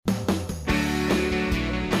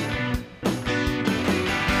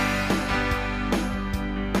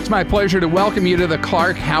my pleasure to welcome you to the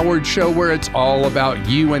Clark Howard Show, where it's all about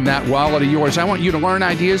you and that wallet of yours. I want you to learn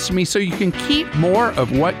ideas from me so you can keep more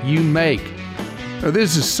of what you make. Now,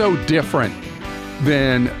 this is so different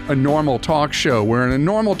than a normal talk show, where in a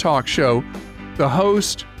normal talk show, the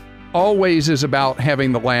host always is about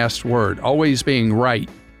having the last word, always being right.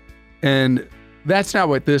 And that's not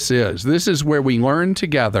what this is. This is where we learn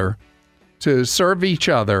together to serve each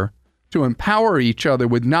other, to empower each other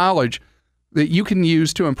with knowledge that you can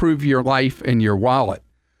use to improve your life and your wallet.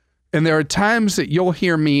 And there are times that you'll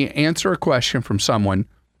hear me answer a question from someone,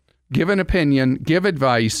 give an opinion, give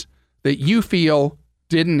advice that you feel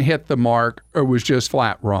didn't hit the mark or was just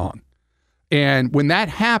flat wrong. And when that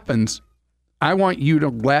happens, I want you to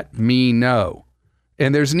let me know.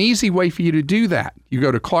 And there's an easy way for you to do that. You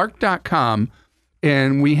go to Clark.com,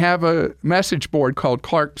 and we have a message board called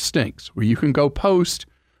Clark Stinks, where you can go post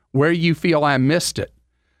where you feel I missed it.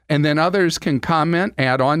 And then others can comment,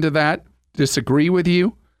 add on to that, disagree with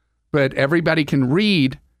you, but everybody can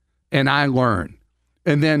read and I learn.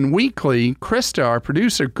 And then weekly, Krista, our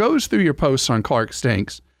producer, goes through your posts on Clark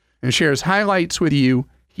Stinks and shares highlights with you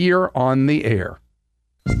here on the air.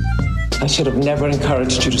 I should have never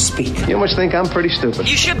encouraged you to speak. You must think I'm pretty stupid.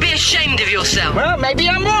 You should be ashamed of yourself. Well, maybe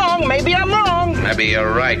I'm wrong. Maybe I'm wrong. Maybe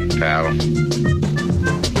you're right, pal.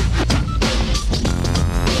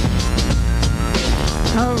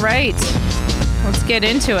 All right, let's get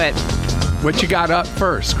into it. What you got up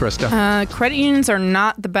first, Krista? Credit unions are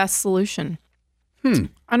not the best solution.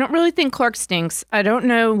 I don't really think Clark stinks. I don't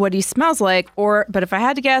know what he smells like, but if I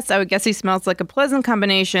had to guess, I would guess he smells like a pleasant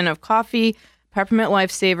combination of coffee, peppermint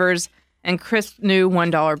lifesavers, and crisp new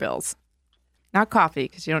 $1 bills. Not coffee,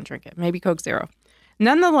 because you don't drink it. Maybe Coke Zero.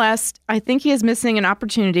 Nonetheless, I think he is missing an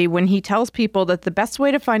opportunity when he tells people that the best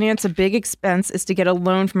way to finance a big expense is to get a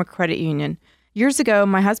loan from a credit union. Years ago,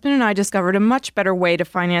 my husband and I discovered a much better way to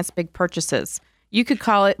finance big purchases. You could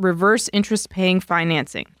call it reverse interest paying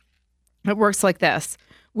financing. It works like this.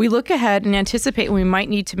 We look ahead and anticipate we might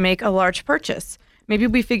need to make a large purchase. Maybe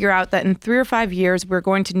we figure out that in 3 or 5 years, we're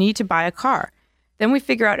going to need to buy a car. Then we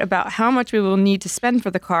figure out about how much we will need to spend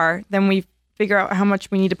for the car. Then we figure out how much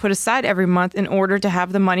we need to put aside every month in order to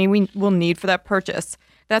have the money we will need for that purchase.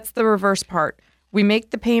 That's the reverse part. We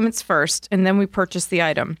make the payments first, and then we purchase the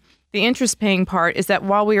item. The interest paying part is that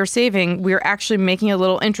while we are saving, we are actually making a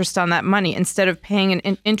little interest on that money instead of paying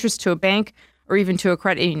an interest to a bank or even to a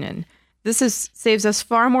credit union. This saves us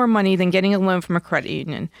far more money than getting a loan from a credit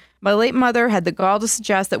union. My late mother had the gall to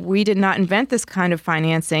suggest that we did not invent this kind of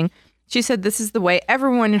financing. She said this is the way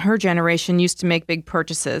everyone in her generation used to make big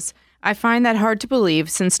purchases. I find that hard to believe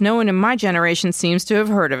since no one in my generation seems to have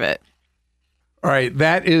heard of it. All right,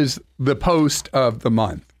 that is the post of the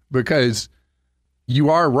month, because you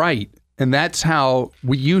are right. And that's how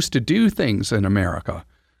we used to do things in America.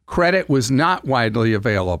 Credit was not widely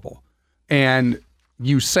available. And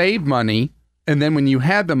you saved money, and then when you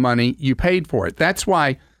had the money, you paid for it. That's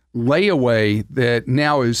why layaway, that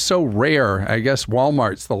now is so rare, I guess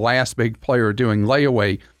Walmart's the last big player doing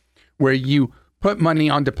layaway, where you put money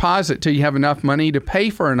on deposit till you have enough money to pay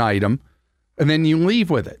for an item, and then you leave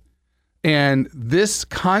with it. And this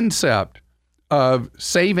concept of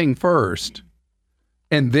saving first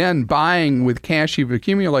and then buying with cash you've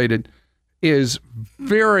accumulated is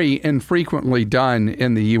very infrequently done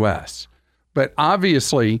in the U.S. But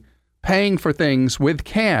obviously, paying for things with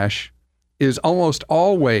cash is almost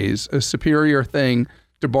always a superior thing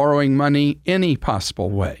to borrowing money any possible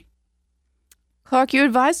way. Clark, you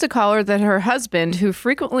advised a caller that her husband, who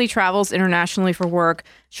frequently travels internationally for work,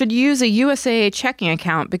 should use a USAA checking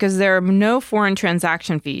account because there are no foreign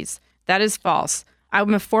transaction fees. That is false.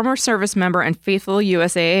 I'm a former service member and faithful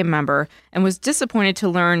USAA member and was disappointed to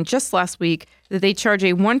learn just last week that they charge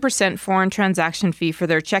a 1% foreign transaction fee for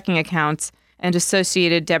their checking accounts and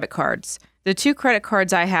associated debit cards. The 2 credit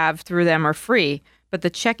cards I have through them are free, but the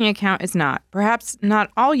checking account is not. Perhaps not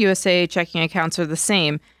all USAA checking accounts are the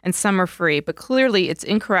same, and some are free, but clearly it's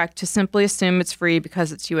incorrect to simply assume it's free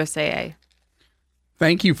because it's USAA.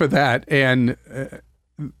 Thank you for that. And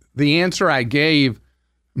the answer I gave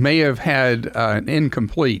may have had an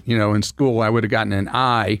incomplete. You know, in school, I would have gotten an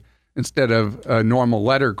I instead of a normal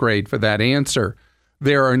letter grade for that answer.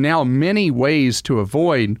 There are now many ways to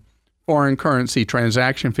avoid foreign currency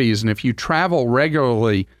transaction fees. And if you travel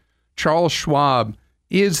regularly, Charles Schwab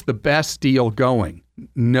is the best deal going.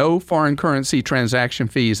 No foreign currency transaction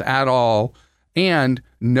fees at all, and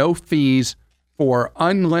no fees for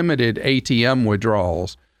unlimited ATM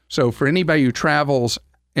withdrawals. So for anybody who travels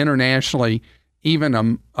internationally,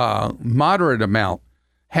 even a moderate amount,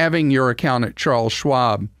 having your account at Charles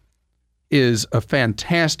Schwab is a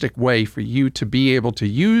fantastic way for you to be able to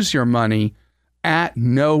use your money at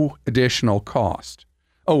no additional cost.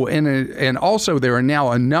 Oh, and also there are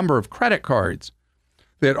now a number of credit cards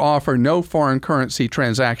that offer no foreign currency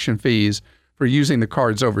transaction fees for using the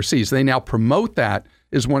cards overseas. They now promote that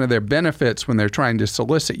as one of their benefits when they're trying to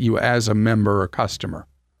solicit you as a member or customer.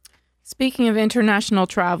 Speaking of international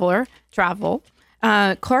travel,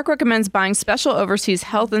 Clark recommends buying special overseas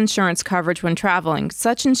health insurance coverage when traveling.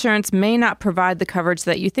 Such insurance may not provide the coverage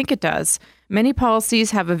that you think it does. Many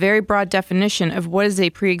policies have a very broad definition of what is a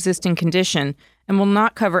pre-existing condition and will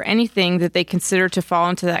not cover anything that they consider to fall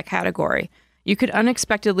into that category. You could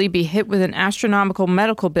unexpectedly be hit with an astronomical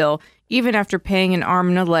medical bill even after paying an arm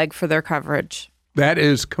and a leg for their coverage. That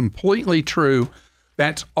is completely true.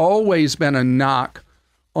 That's always been a knock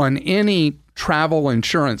on any travel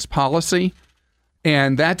insurance policy.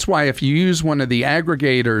 And that's why if you use one of the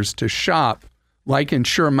aggregators to shop, like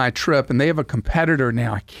Insure My Trip, and they have a competitor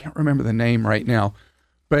now, I can't remember the name right now,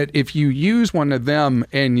 but if you use one of them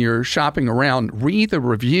and you're shopping around, read the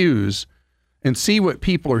reviews and see what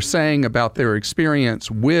people are saying about their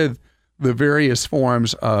experience with the various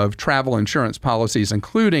forms of travel insurance policies,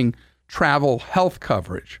 including travel health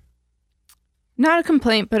coverage. Not a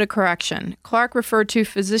complaint, but a correction. Clark referred to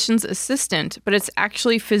physician's assistant, but it's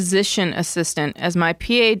actually physician assistant, as my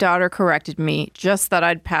PA daughter corrected me. Just thought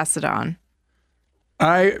I'd pass it on.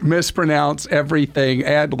 I mispronounce everything,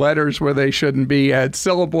 add letters where they shouldn't be, add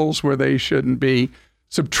syllables where they shouldn't be,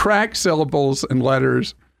 subtract syllables and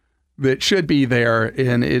letters that should be there.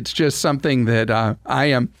 And it's just something that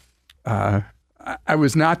I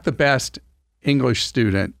was not the best English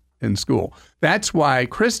student in school. That's why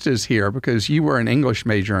Krista's here, because you were an English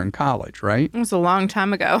major in college, right? It was a long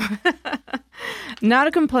time ago. Not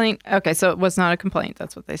a complaint. Okay, so it was not a complaint.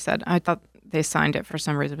 That's what they said. I thought they signed it for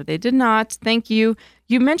some reason, but they did not. Thank you.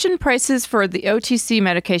 You mentioned prices for the OTC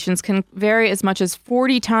medications can vary as much as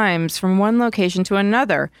 40 times from one location to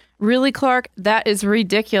another. Really, Clark? That is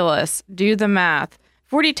ridiculous. Do the math.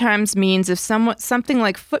 40 times means if something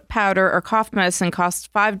like foot powder or cough medicine costs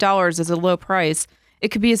 $5 as a low price, it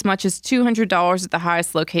could be as much as $200 at the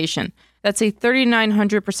highest location. That's a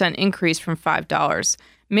 3,900% increase from $5.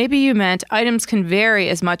 Maybe you meant items can vary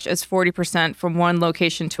as much as 40% from one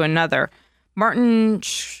location to another. Martin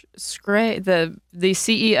Shkreli, the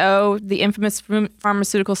CEO, the infamous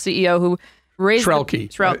pharmaceutical CEO who raised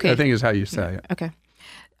Shkreli, I think is how you say it. Okay.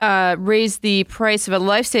 Raised the price of a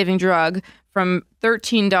life-saving drug from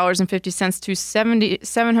 $13.50 to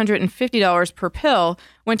 $750 per pill,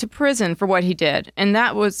 went to prison for what he did. And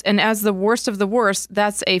as the worst of the worst,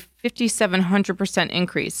 that's a 5,700%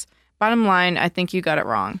 increase. Bottom line, I think you got it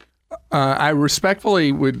wrong. I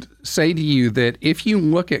respectfully would say to you that if you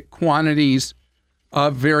look at quantities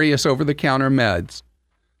of various over-the-counter meds,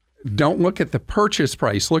 don't look at the purchase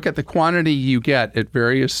price. Look at the quantity you get at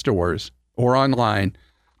various stores or online.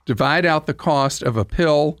 Divide out the cost of a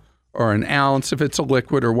pill or an ounce if it's a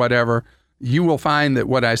liquid or whatever. You will find that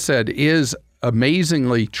what I said is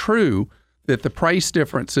amazingly true, that the price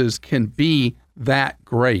differences can be that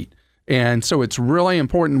great. And so it's really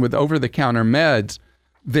important with over-the-counter meds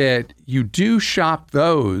that you do shop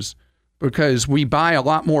those, because we buy a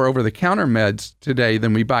lot more over-the-counter meds today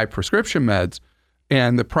than we buy prescription meds,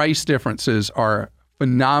 and the price differences are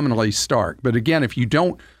phenomenally stark. But again, if you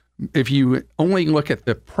only look at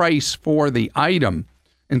the price for the item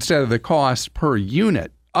instead of the cost per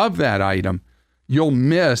unit of that item, you'll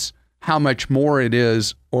miss how much more it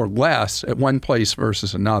is or less at one place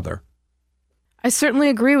versus another. I certainly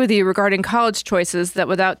agree with you regarding college choices that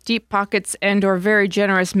without deep pockets and or very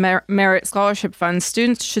generous merit scholarship funds,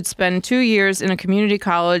 students should spend 2 years in a community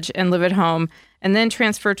college and live at home, and then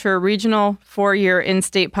transfer to a regional 4-year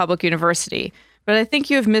in-state public university. But I think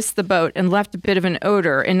you have missed the boat and left a bit of an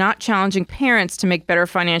odor in not challenging parents to make better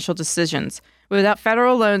financial decisions. Without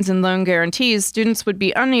federal loans and loan guarantees, students would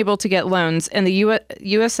be unable to get loans, and the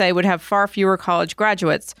USA would have far fewer college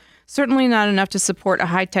graduates. Certainly not enough to support a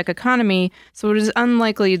high-tech economy, so it is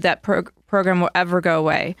unlikely that program will ever go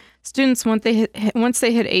away. Students, once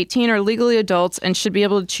they hit 18, are legally adults and should be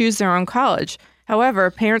able to choose their own college. However,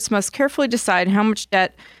 parents must carefully decide how much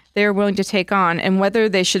debt they are willing to take on and whether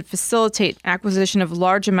they should facilitate acquisition of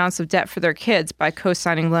large amounts of debt for their kids by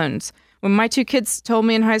co-signing loans. When my 2 kids told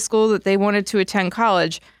me in high school that they wanted to attend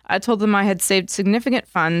college, I told them I had saved significant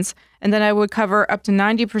funds and that I would cover up to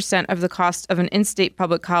 90% of the cost of an in-state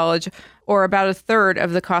public college, or about a third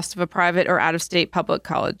of the cost of a private or out-of-state public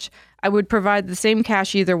college. I would provide the same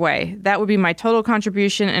cash either way. That would be my total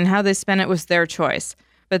contribution, and how they spent it was their choice.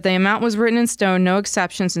 but the amount was written in stone, no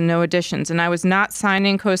exceptions and no additions, and I was not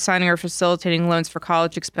signing, co-signing, or facilitating loans for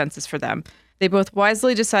college expenses for them. They both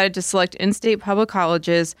wisely decided to select in-state public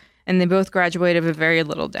colleges, and they both graduated with very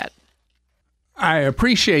little debt. I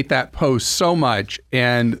appreciate that post so much,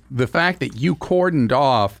 and the fact that you cordoned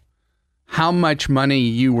off how much money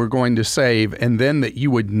you were going to save, and then that you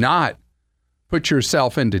would not put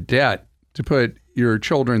yourself into debt to put your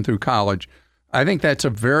children through college. I think that's a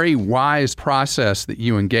very wise process that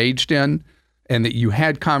you engaged in, and that you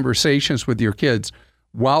had conversations with your kids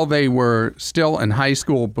while they were still in high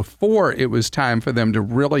school, before it was time for them to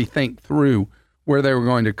really think through where they were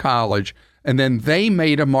going to college. And then they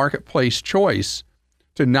made a marketplace choice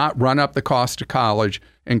to not run up the cost of college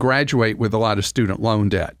and graduate with a lot of student loan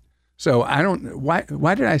debt. So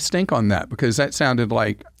why did I stink on that? Because that sounded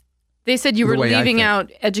like they said you were leaving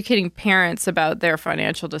out educating parents about their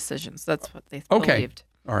financial decisions. That's what they believed.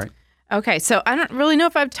 All right. Okay, so I don't really know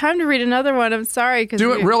if I have time to read another one. I'm sorry.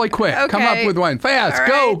 Do it really quick. Okay. Come up with one. Fast. All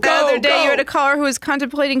Go, right. go, The other day, go. you had a caller who was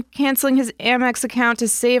contemplating canceling his Amex account to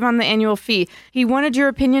save on the annual fee. He wanted your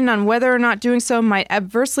opinion on whether or not doing so might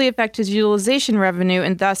adversely affect his utilization revenue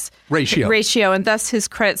and thus ratio and thus his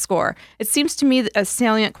credit score. It seems to me that a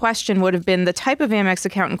salient question would have been the type of Amex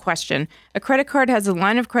account in question. A credit card has a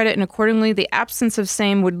line of credit, and accordingly, the absence of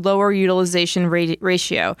same would lower utilization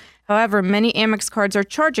ratio. However, many Amex cards are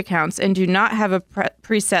charge accounts and do not have a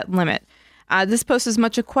preset limit. This posts as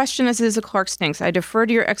much a question as it is a Clark Stinks. I defer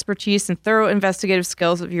to your expertise and thorough investigative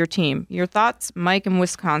skills of your team. Your thoughts, Mike in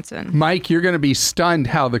Wisconsin. Mike, you're going to be stunned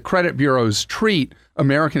how the credit bureaus treat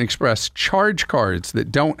American Express charge cards that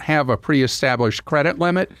don't have a pre-established credit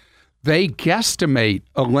limit. They guesstimate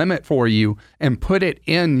a limit for you and put it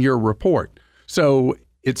in your report. So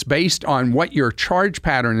it's based on what your charge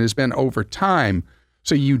pattern has been over time.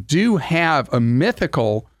 So you do have a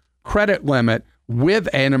mythical credit limit with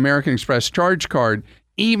an American Express charge card,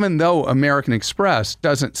 even though American Express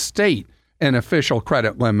doesn't state an official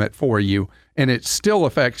credit limit for you, and it still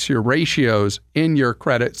affects your ratios in your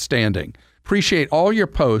credit standing. Appreciate all your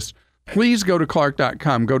posts. Please go to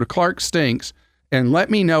Clark.com, go to Clark Stinks, and let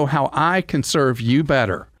me know how I can serve you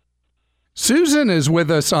better. Susan is with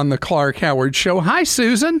us on the Clark Howard Show. Hi,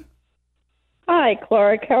 Susan. Hi,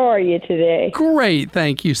 Clark. How are you today? Great.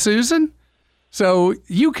 Thank you, Susan. So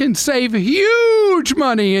you can save huge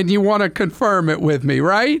money and you want to confirm it with me,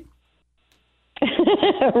 right?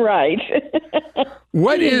 Right.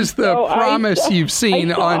 What is the promise you've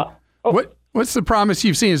seen on what's the promise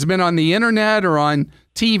you've seen? Has it been on the internet or on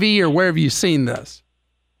TV or where have you seen this?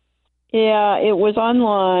 Yeah, it was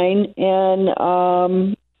online, and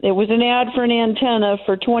it was an ad for an antenna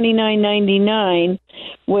for $29.99,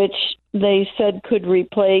 which they said could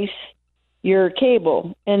replace your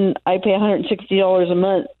cable. And I pay $160 a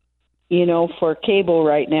month, for cable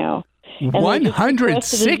right now. And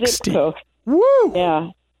 $160. Woo! Yeah.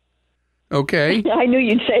 Okay. I knew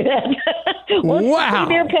you'd say that. Well, wow. It's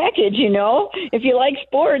their package, If you like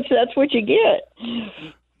sports, that's what you get.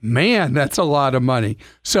 Man, that's a lot of money.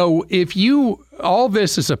 So all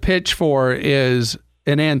this is a pitch for is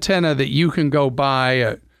an antenna that you can go buy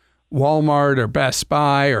at Walmart or Best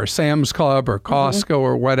Buy or Sam's Club or Costco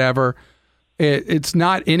or whatever. It's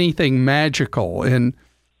not anything magical. And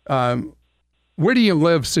where do you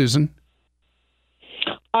live, Susan?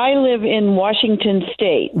 I live in Washington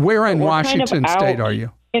State. Where in Washington State are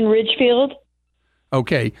you? In Ridgefield.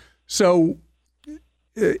 Okay. So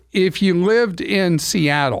if you lived in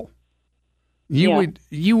Seattle,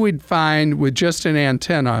 you would find with just an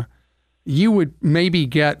antenna, you would maybe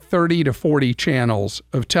get 30 to 40 channels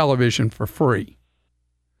of television for free.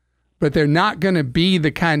 But they're not going to be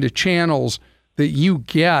the kind of channels that you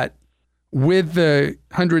get with the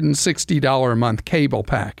 $160 a month cable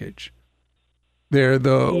package. They're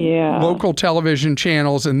the local television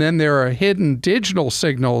channels, and then there are hidden digital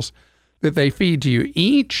signals that they feed to you.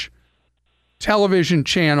 Each television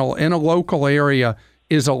channel in a local area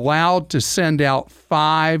is allowed to send out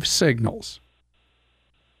 5 signals.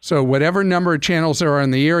 So whatever number of channels there are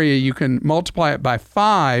in the area, you can multiply it by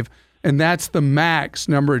 5, and that's the max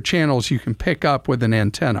number of channels you can pick up with an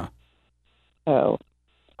antenna. Oh.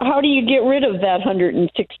 How do you get rid of that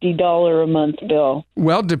 $160 a month bill?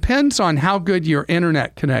 Well, depends on how good your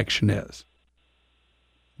internet connection is.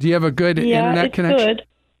 Do you have a good internet connection? Good.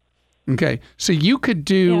 Okay. So you could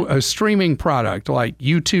do a streaming product like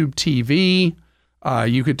YouTube TV.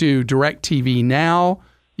 You could do DirecTV Now.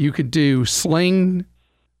 You could do Sling.com.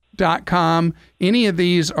 Any of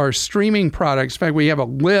these are streaming products. In fact, we have a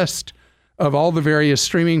list of all the various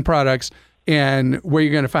streaming products and where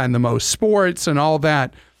you're going to find the most sports and all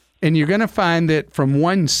that. And you're going to find that from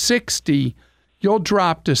 $160, you'll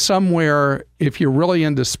drop to somewhere, if you're really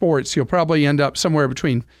into sports, you'll probably end up somewhere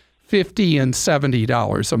between $50 and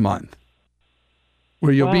 $70 a month,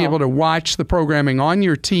 where you'll be able to watch the programming on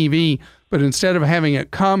your TV, but instead of having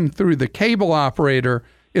it come through the cable operator,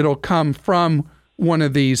 it'll come from one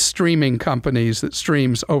of these streaming companies that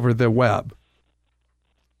streams over the web.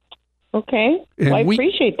 Okay. Well, I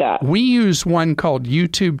appreciate that. We use one called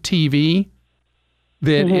YouTube TV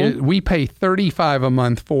that we pay $35 a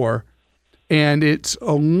month for, and it's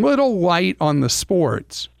a little light on the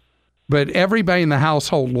sports, but everybody in the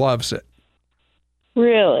household loves it.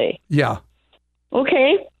 Really? Yeah.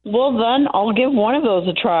 Okay. Well, then I'll give one of those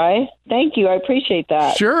a try. Thank you. I appreciate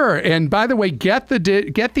that. Sure. And by the way, get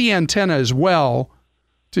the antenna as well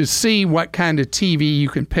to see what kind of TV you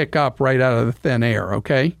can pick up right out of the thin air,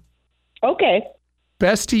 okay? Okay.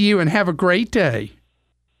 Best to you and have a great day.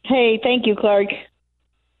 Hey, thank you, Clark.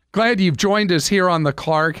 Glad you've joined us here on the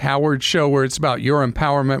Clark Howard Show, where it's about your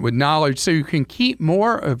empowerment with knowledge so you can keep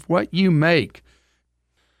more of what you make.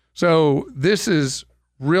 So this is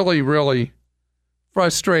really, really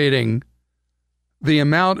frustrating, the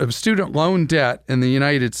amount of student loan debt in the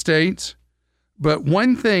United States. But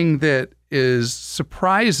one thing that is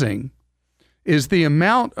surprising is the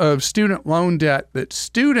amount of student loan debt that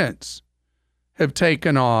students have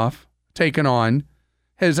taken on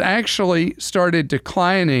has actually started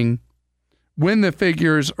declining when the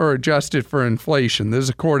figures are adjusted for inflation. This is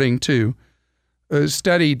according to a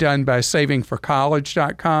study done by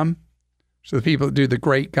savingforcollege.com. So the people that do the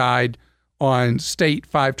great guide on state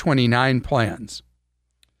 529 plans.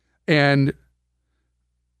 And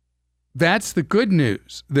that's the good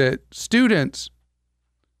news, that students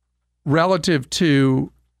relative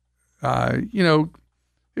to,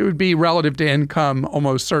 it would be relative to income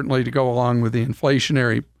almost certainly to go along with the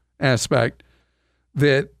inflationary aspect,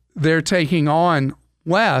 that they're taking on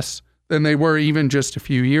less than they were even just a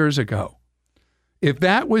few years ago. If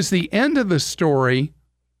that was the end of the story,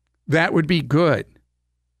 that would be good.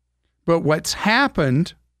 But what's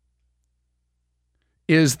happened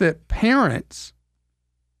is that parents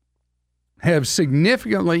have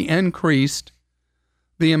significantly increased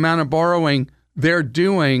the amount of borrowing they're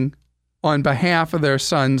doing on behalf of their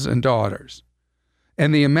sons and daughters.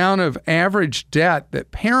 And the amount of average debt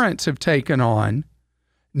that parents have taken on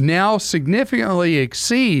now significantly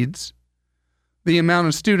exceeds the amount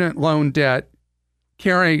of student loan debt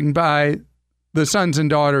carried by the sons and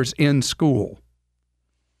daughters in school.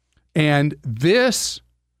 And this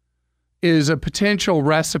is a potential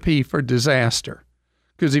recipe for disaster.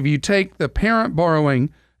 Because if you take the parent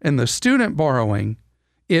borrowing and the student borrowing,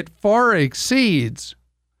 it far exceeds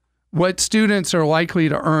what students are likely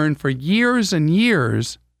to earn for years and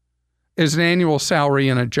years as an annual salary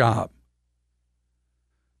in a job.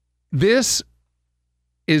 This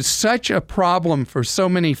is such a problem for so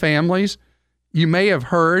many families. You may have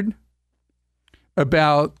heard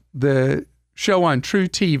about the show on True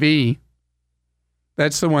TV.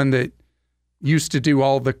 That's the one that used to do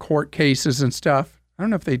all the court cases and stuff. I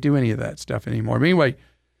don't know if they do any of that stuff anymore. But anyway,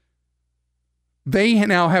 they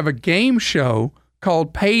now have a game show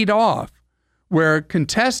called Paid Off, where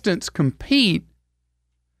contestants compete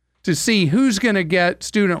to see who's going to get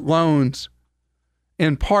student loans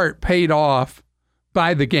in part paid off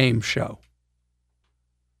by the game show.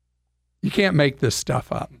 You can't make this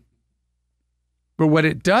stuff up. But what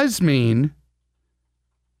it does mean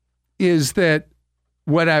is that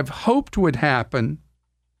what I've hoped would happen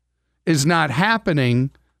is not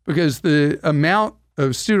happening, because the amount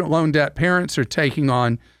of student loan debt parents are taking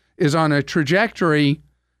on is on a trajectory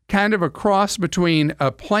kind of a cross between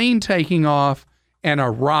a plane taking off and a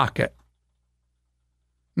rocket.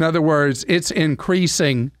 In other words, it's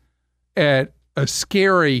increasing at a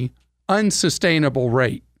scary, unsustainable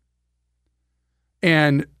rate.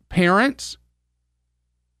 And parents,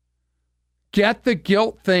 get the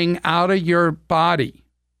guilt thing out of your body.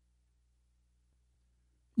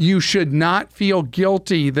 You should not feel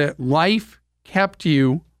guilty that life kept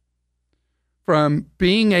you from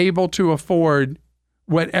being able to afford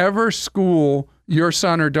whatever school your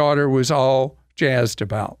son or daughter was all jazzed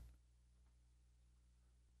about.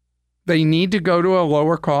 They need to go to a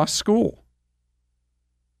lower cost school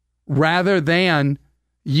rather than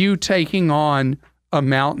you taking on a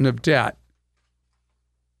mountain of debt.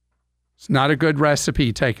 It's not a good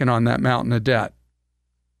recipe, taking on that mountain of debt.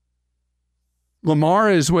 Lamar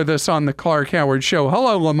is with us on the Clark Howard Show.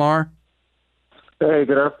 Hello, Lamar. Hey,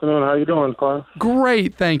 good afternoon. How you doing, Clark?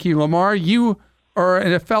 Great, thank you, Lamar. You are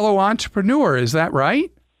a fellow entrepreneur, is that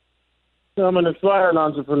right? I'm an aspiring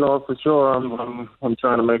entrepreneur for sure. I'm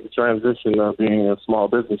trying to make a transition of being a small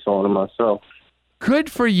business owner myself. Good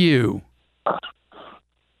for you.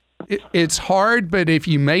 It's hard, but if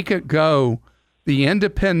you make it go, the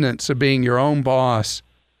independence of being your own boss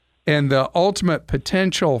and the ultimate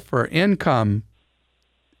potential for income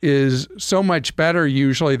is so much better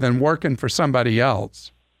usually than working for somebody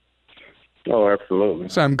else. Oh, absolutely.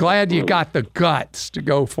 So I'm glad you got the guts to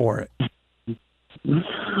go for it.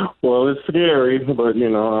 Well, it's scary, but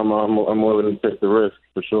I'm willing to take the risk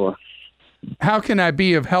for sure. How can I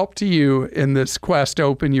be of help to you in this quest to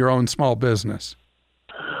open your own small business?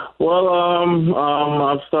 Well,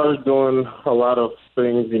 I've started doing a lot of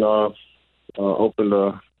things. I've opened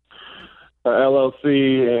a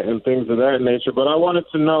LLC and things of that nature. But I wanted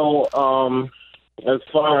to know, as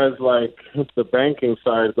far as like the banking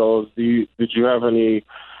side goes, did you have any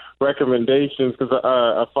recommendations? Because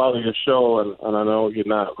I follow your show, and I know you're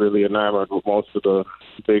not really enamored with most of the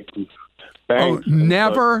big banks. Oh,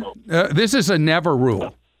 never. This is a never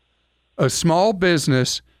rule. A small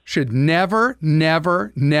business should never,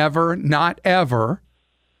 not ever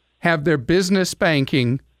have their business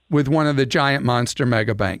banking with one of the giant monster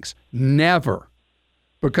mega banks. Never.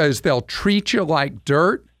 Because they'll treat you like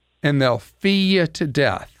dirt and they'll fee you to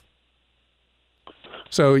death.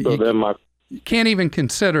 So you can't even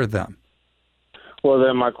consider them. Well,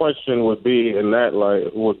 then my question would be,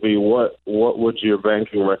 what would your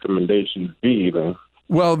banking recommendations be then?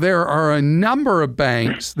 Well, there are a number of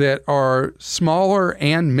banks that are smaller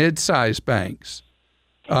and mid-sized banks.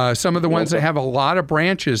 Some of the ones that have a lot of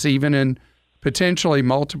branches, even in potentially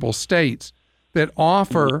multiple states, that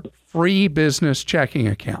offer free business checking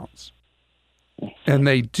accounts. And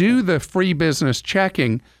they do the free business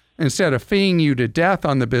checking instead of feeing you to death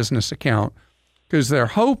on the business account, because they're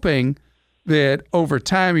hoping that over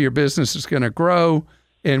time your business is going to grow,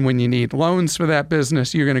 and when you need loans for that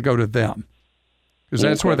business, you're going to go to them. Because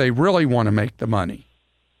that's where they really want to make the money.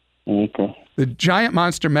 Okay. The giant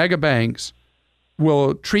monster mega banks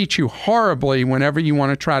will treat you horribly whenever you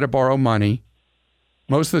want to try to borrow money.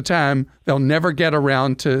 Most of the time, they'll never get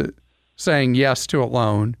around to saying yes to a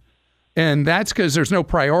loan. And that's because there's no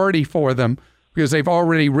priority for them, because they've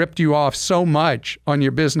already ripped you off so much on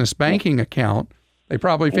your business banking account. They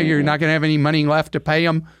probably figure you're not going to have any money left to pay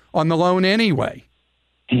them on the loan anyway.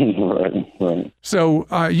 Right. So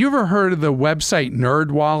you ever heard of the website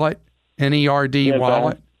NerdWallet, N-E-R-D Yes,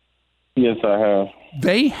 Wallet? Yes, I have.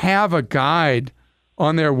 They have a guide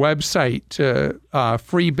on their website to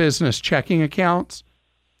free business checking accounts.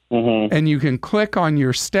 Mm-hmm. And you can click on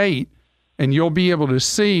your state and you'll be able to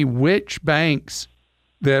see which banks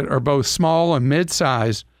that are both small and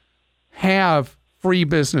mid-size have free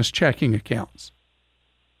business checking accounts.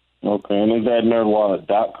 Okay, and is that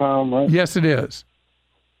nerdwallet.com, right? Yes, it is.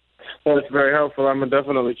 That's very helpful. I'm going to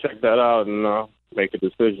definitely check that out and make a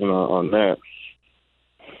decision on that.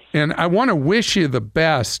 And I want to wish you the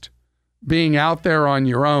best being out there on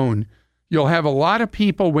your own. You'll have a lot of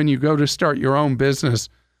people when you go to start your own business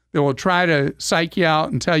that will try to psych you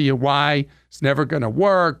out and tell you why it's never going to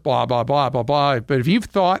work, blah, blah, blah, blah, blah. But if you've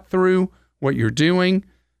thought through what you're doing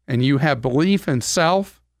and you have belief in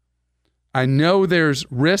self, I know there's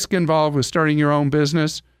risk involved with starting your own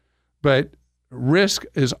business, but risk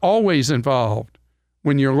is always involved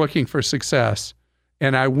when you're looking for success.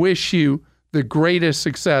 And I wish you the greatest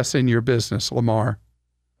success in your business, Lamar.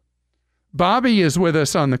 Bobby is with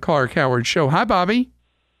us on the Clark Howard Show. Hi, Bobby.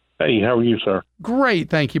 Hey, how are you, sir? Great.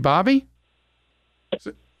 Thank you, Bobby.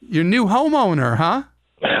 So, you're a new homeowner, huh?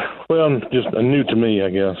 Well, just new to me,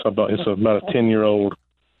 I guess. It's about a 10-year-old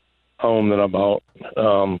home that I bought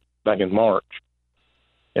back in March.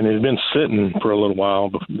 And it had been sitting for a little while.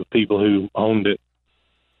 The people who owned it,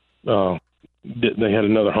 they had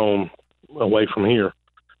another home away from here.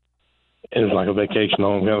 And it was like a vacation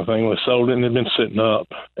home kind of thing. We sold it and it had been sitting up.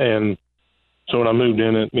 And so when I moved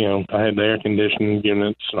in it, I had the air conditioning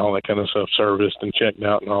units and all that kind of stuff serviced and checked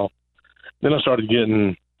out and all. Then I started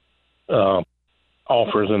getting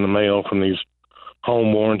offers in the mail from these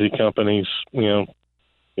home warranty companies.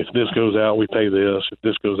 If this goes out, we pay this. If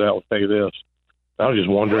this goes out, we pay this. I was just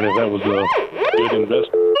wondering if that was a good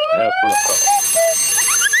investment. That's what I thought.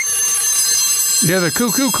 Yeah, the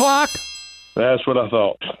cuckoo clock? That's what I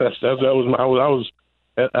thought.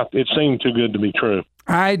 It seemed too good to be true.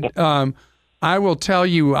 I will tell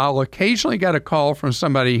you, I'll occasionally get a call from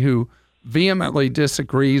somebody who vehemently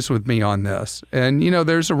disagrees with me on this. And,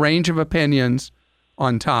 there's a range of opinions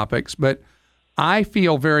on topics, but I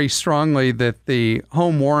feel very strongly that the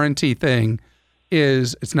home warranty thing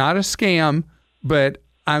it's not a scam, but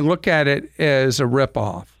I look at it as a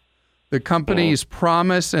ripoff. The companies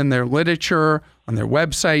promise in their literature, on their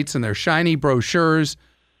websites and their shiny brochures,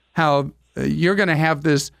 how you're going to have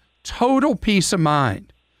this total peace of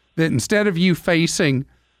mind that instead of you facing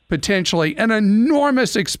potentially an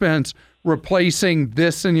enormous expense replacing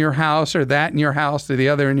this in your house or that in your house or the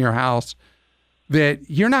other in your house, that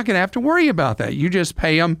you're not going to have to worry about that. You just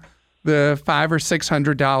pay them the $500 or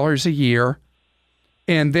 $600 a year.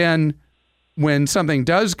 And then when something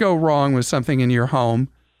does go wrong with something in your home,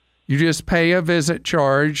 you just pay a visit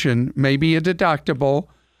charge and maybe a deductible,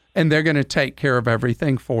 and they're going to take care of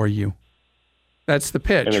everything for you. That's the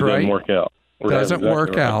pitch, and it right? Doesn't work out. Doesn't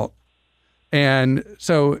work out. And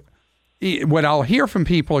so what I'll hear from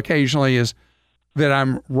people occasionally is that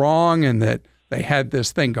I'm wrong and that they had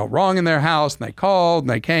this thing go wrong in their house and they called and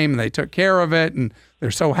they came and they took care of it and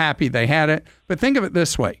they're so happy they had it. But think of it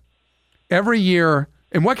this way. Every year,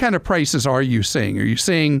 and what kind of prices are you seeing? Are you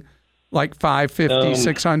seeing like $550,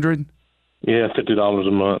 $600? Yeah, $50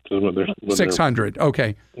 a month is what they're. $600,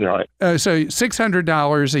 okay. Right. So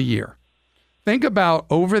 $600 a year. Think about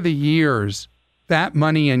over the years, that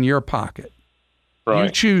money in your pocket. Right. You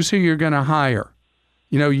choose who you're going to hire.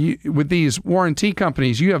 You know, with these warranty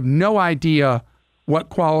companies, you have no idea what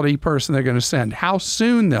quality person they're going to send, how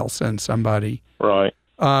soon they'll send somebody. Right.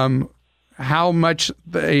 How much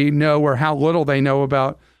they know or how little they know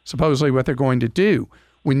about supposedly what they're going to do.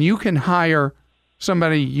 When you can hire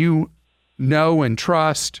somebody you know and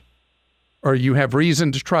trust, or you have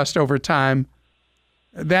reason to trust over time,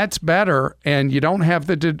 that's better. And you don't have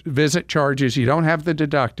the visit charges. You don't have the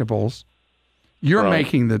deductibles. You're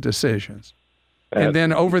making the decisions. And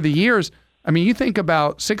then over the years, I mean, you think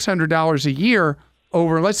about $600 a year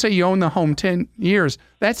over, let's say you own the home 10 years,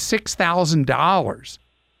 that's $6,000.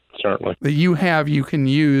 Certainly. That you can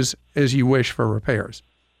use as you wish for repairs.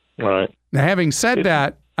 Right. Now, having said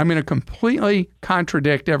that, I'm going to completely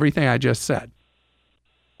contradict everything I just said.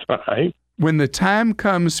 Right. When the time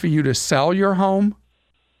comes for you to sell your home,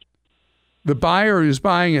 the buyer who's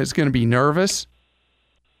buying it is going to be nervous.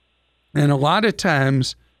 And a lot of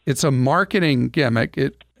times it's a marketing gimmick.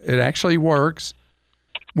 It actually works.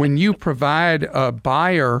 When you provide a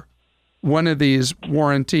buyer one of these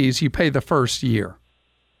warranties, you pay the first year.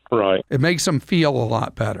 Right. It makes them feel a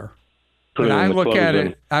lot better. But I look at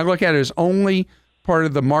it as only part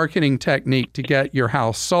of the marketing technique to get your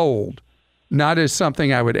house sold, not as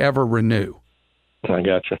something I would ever renew. I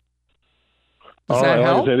got you. Does that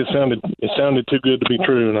help? Like I said, it sounded too good to be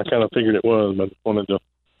true, and I kind of figured it was, but I wanted to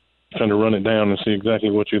kind of run it down and see exactly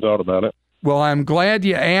what you thought about it. Well, I'm glad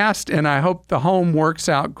you asked, and I hope the home works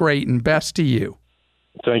out great, and best to you.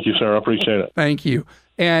 Thank you, sir. I appreciate it. Thank you.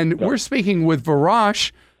 And we're speaking with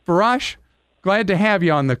Varash. Varash, glad to have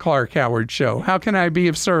you on the Clark Howard Show. How can I be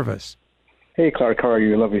of service? Hey, Clark. How are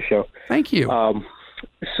you? Love your show. Thank you.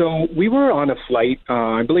 So we were on a flight,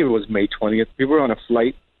 I believe it was May 20th. We were on a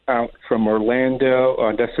flight out from Orlando.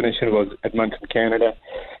 Our destination was Edmonton, Canada.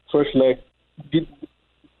 First leg, there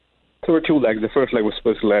were two legs. The first leg was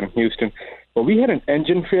supposed to land in Houston. But we had an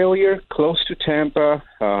engine failure close to Tampa.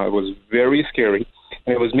 It was very scary.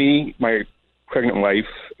 And it was me, my pregnant wife,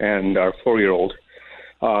 and our 4-year-old.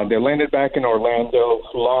 They landed back in Orlando,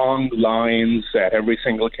 long lines at every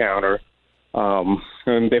single counter.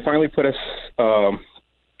 And they finally put us,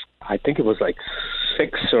 I think it was like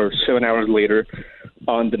 6 or 7 hours later,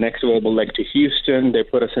 on the next available leg to Houston. They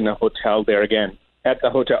put us in a hotel there again. At the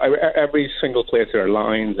hotel, every single place there are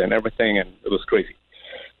lines and everything, and it was crazy.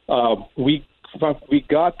 We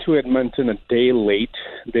got to Edmonton a day late.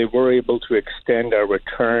 They were able to extend our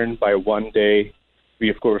return by 1 day. We,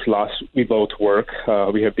 of course, lost. We both work.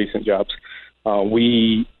 We have decent jobs.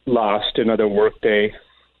 We lost another work day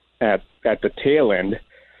at the tail end.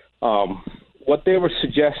 What they were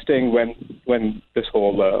suggesting when this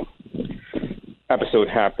whole episode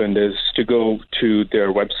happened is to go to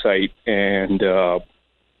their website, and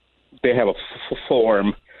they have a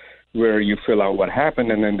form where you fill out what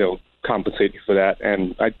happened, and then they'll compensate you for that.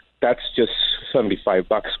 And that's just $75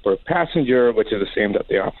 per passenger, which is the same that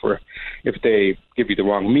they offer if they give you the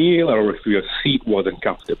wrong meal or if your seat wasn't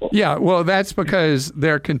comfortable. Yeah, well, that's because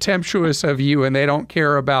they're contemptuous of you and they don't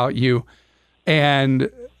care about you. And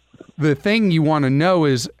the thing you want to know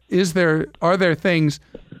is are there things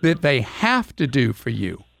that they have to do for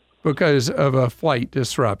you because of a flight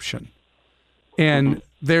disruption? And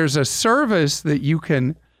there's a service that you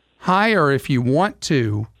can hire if you want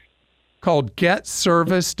to called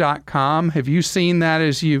getservice.com. Have you seen that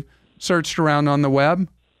as you searched around on the web?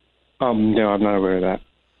 No, I'm not aware of that.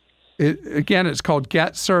 It's called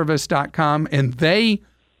getservice.com, and they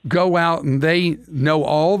go out and they know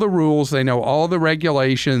all the rules. They know all the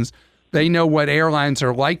regulations. They know what airlines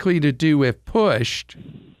are likely to do if pushed.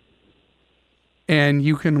 And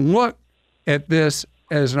you can look at this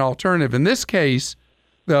as an alternative. In this case,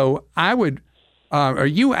 though, I would Are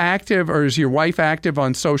you active, or is your wife active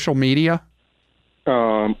on social media?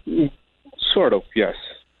 Sort of, yes.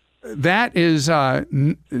 That is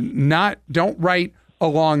don't write a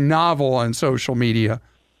long novel on social media,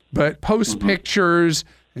 but post pictures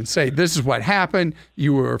and say, this is what happened.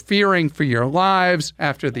 You were fearing for your lives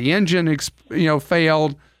after the engine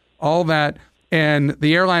failed, all that. And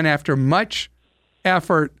the airline, after much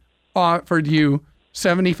effort, offered you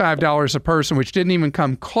 $75 a person, which didn't even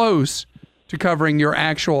come close to covering your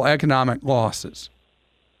actual economic losses.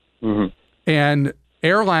 And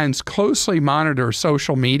airlines closely monitor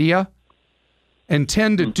social media and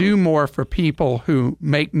tend to do more for people who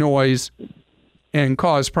make noise and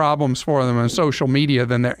cause problems for them on social media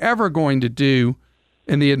than they're ever going to do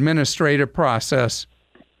in the administrative process.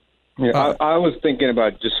 Yeah, I was thinking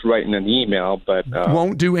about just writing an email, but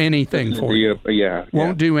won't do anything for you.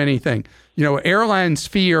 Won't do anything. Airlines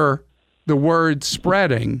fear the word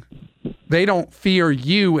spreading. They don't fear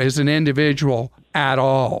you as an individual at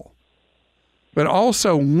all. But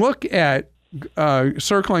also look at,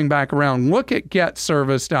 circling back around, look at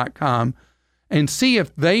getservice.com and see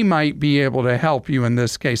if they might be able to help you in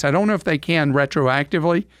this case. I don't know if they can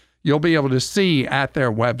retroactively. You'll be able to see at their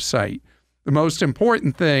website. The most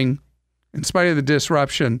important thing, in spite of the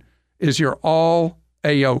disruption, is you're all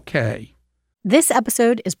A-OK. This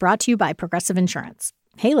episode is brought to you by Progressive Insurance.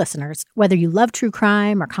 Hey, listeners, whether you love true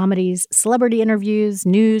crime or comedies, celebrity interviews,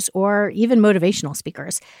 news, or even motivational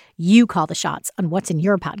speakers, you call the shots on what's in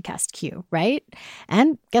your podcast queue, right?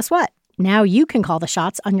 And guess what? Now you can call the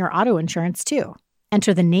shots on your auto insurance, too.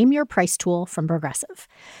 Enter the Name Your Price tool from Progressive.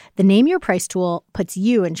 The Name Your Price tool puts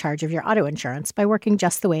you in charge of your auto insurance by working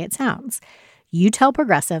just the way it sounds. You tell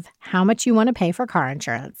Progressive how much you want to pay for car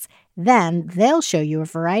insurance. Then they'll show you a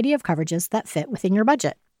variety of coverages that fit within your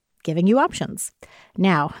budget, giving you options.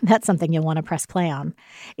 Now, that's something you'll want to press play on.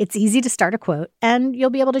 It's easy to start a quote, and you'll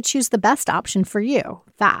be able to choose the best option for you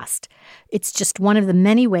fast. It's just one of the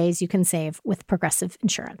many ways you can save with Progressive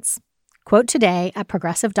Insurance. Quote today at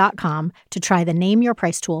Progressive.com to try the Name Your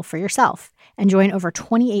Price tool for yourself and join over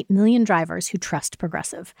 28 million drivers who trust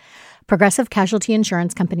Progressive. Progressive Casualty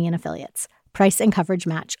Insurance Company and Affiliates. Price and coverage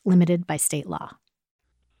match limited by state law.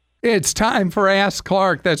 It's time for Ask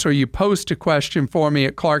Clark. That's where you post a question for me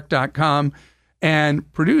at Clark.com.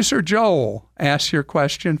 And producer Joel asks your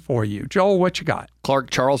question for you. Joel, what you got?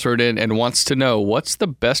 Clark, Charles wrote in and wants to know, what's the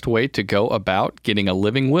best way to go about getting a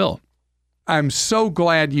living will? I'm so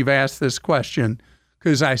glad you've asked this question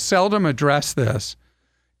because I seldom address this.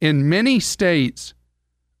 In many states,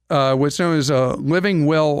 what's known as a living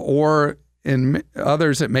will, or in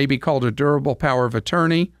others it may be called a durable power of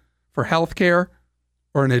attorney for health care,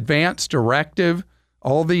 or an advance directive.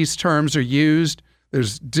 All these terms are used.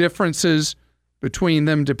 There's differences between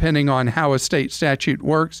them depending on how a state statute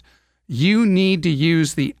works. You need to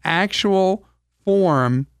use the actual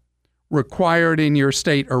form required in your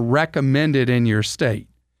state or recommended in your state.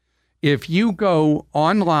 If you go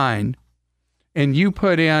online and you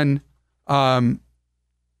put in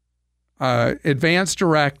advance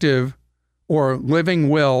directive or living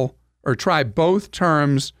will, or try both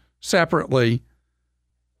terms separately,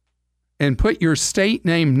 and put your state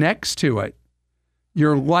name next to it,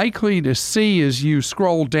 you're likely to see as you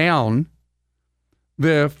scroll down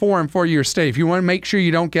the form for your state. If you want to make sure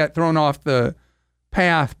you don't get thrown off the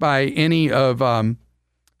path by any of the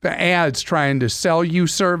ads trying to sell you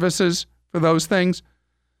services for those things,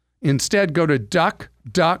 instead go to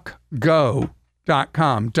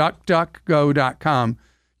DuckDuckGo.com, DuckDuckGo.com.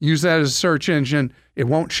 Use that as a search engine. It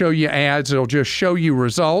won't show you ads. It'll just show you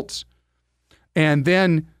results. And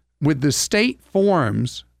then with the state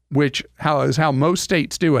forms, which is how most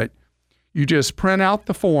states do it, you just print out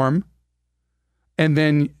the form, and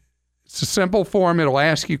then it's a simple form. It'll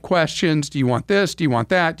ask you questions. Do you want this? Do you want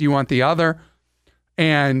that? Do you want the other?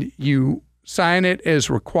 And you sign it as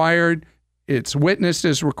required. It's witnessed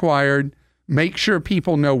as required. Make sure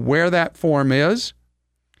people know where that form is.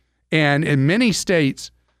 And in many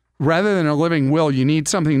states, rather than a living will, you need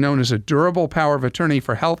something known as a durable power of attorney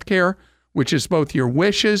for health care, which is both your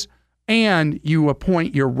wishes and you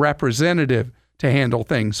appoint your representative to handle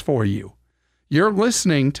things for you. You're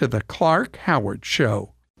listening to The Clark Howard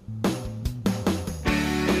Show.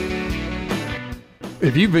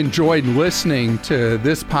 If you've enjoyed listening to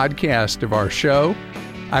this podcast of our show,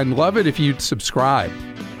 I'd love it if you'd subscribe.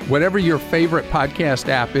 Whatever your favorite podcast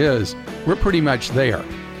app is, we're pretty much there.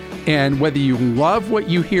 And whether you love what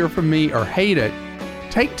you hear from me or hate it,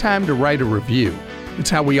 take time to write a review. It's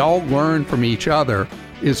how we all learn from each other,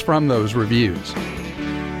 is from those reviews.